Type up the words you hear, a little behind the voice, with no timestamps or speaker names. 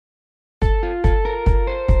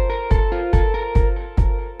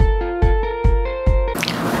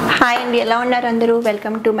Hi అండి, ఎలా ఉన్నారు అందరూ?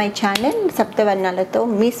 వెల్కమ్ టు మై ఛానల్ సప్తవర్ణాలతో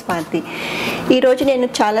మీ స్వాతి. ఈరోజు నేను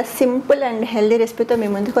చాలా సింపుల్ అండ్ హెల్దీ రెసిపీతో మీ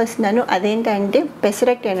ముందుకు వస్తున్నాను. అదేంటంటే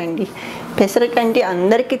పెసరట్టేనండి. పెసరట్టు అంటే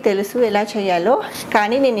అందరికీ తెలుసు ఎలా చేయాలో,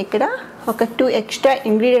 కానీ నేను ఇక్కడ ఒక 2 ఎక్స్ట్రా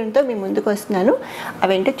ఇంగ్రీడియంట్తో మీ ముందుకు వస్తున్నాను.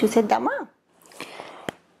 అవేంటో చూసేద్దామా?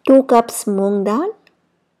 2 కప్స్ మూంగ్ దాల్.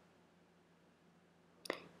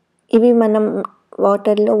 ఇవి మనం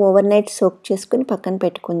వాటర్లో ఓవర్ నైట్ సోక్ చేసుకుని పక్కన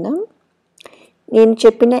పెట్టుకుందాం. నేను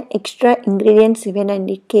చెప్పిన ఎక్స్ట్రా ఇంగ్రీడియంట్స్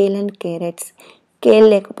ఇవేనండి, కేల్ అండ్ క్యారెట్స్. కేల్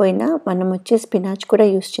లేకపోయినా మనం వచ్చే స్పినాచ్ కూడా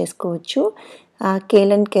యూస్ చేసుకోవచ్చు.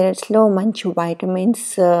 కేల్ అండ్ క్యారెట్స్లో మంచి వైటమిన్స్,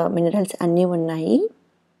 మినరల్స్ అన్నీ ఉన్నాయి.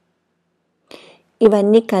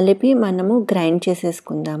 ఇవన్నీ కలిపి మనము గ్రైండ్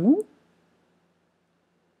చేసేసుకుందాము.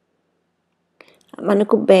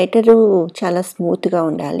 మనకు బ్యాటరు చాలా స్మూత్గా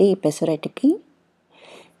ఉండాలి ఈ పెసరట్టుకి.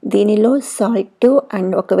 దీనిలో సాల్ట్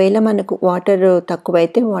అండ్ ఒకవేళ మనకు వాటర్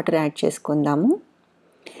తక్కువైతే వాటర్ యాడ్ చేసుకుందాము.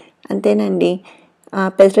 అంతేనండి.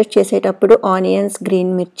 పెసరట్టు చేసేటప్పుడు ఆనియన్స్,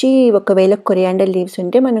 గ్రీన్ మిర్చి, ఒకవేళ కొరియాండర్ లీవ్స్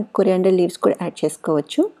ఉంటే మనం కొరియాండర్ లీవ్స్ కూడా యాడ్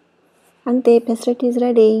చేసుకోవచ్చు. అంతే, పెసరట్టు ఈజ్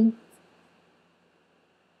రెడీ.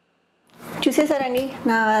 చూసేసారండి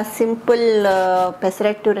నా సింపుల్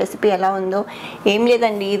పెసరట్టు రెసిపీ ఎలా ఉందో. ఏం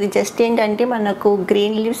లేదండి, ఇది జస్ట్ ఏంటంటే మనకు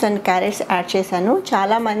green leaves and carrots add చేశాను.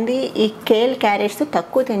 చాలామంది ఈ కేల్ క్యారెట్స్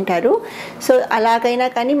తక్కువ తింటారు. సో అలాగైనా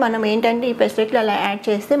కానీ మనం ఏంటంటే ఈ పెసరట్లు అలా యాడ్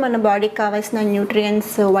చేస్తే మన బాడీకి కావాల్సిన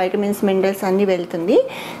న్యూట్రియంట్స్, వైటమిన్స్, మినరల్స్ అన్నీ వెళ్తుంది.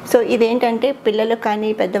 సో ఇదేంటంటే పిల్లలకు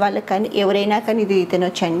కానీ పెద్దవాళ్ళకి కానీ ఎవరైనా కానీ ఇది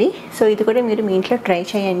తినొచ్చండి. సో ఇది కూడా మీరు మీ ఇంట్లో ట్రై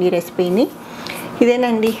చేయండి ఈ రెసిపీని.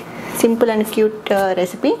 ఇదేనండి సింపుల్ అండ్ క్యూట్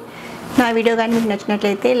రెసిపీ. నా వీడియో కానీ మీకు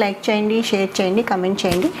నచ్చినట్లయితే లైక్ చేయండి, షేర్ చేయండి, కమెంట్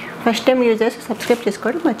చేయండి. ఫస్ట్ టైం యూజర్స్ సబ్స్క్రైబ్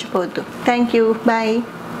చేసుకోవడం మర్చిపోవద్దు. Thank you, bye.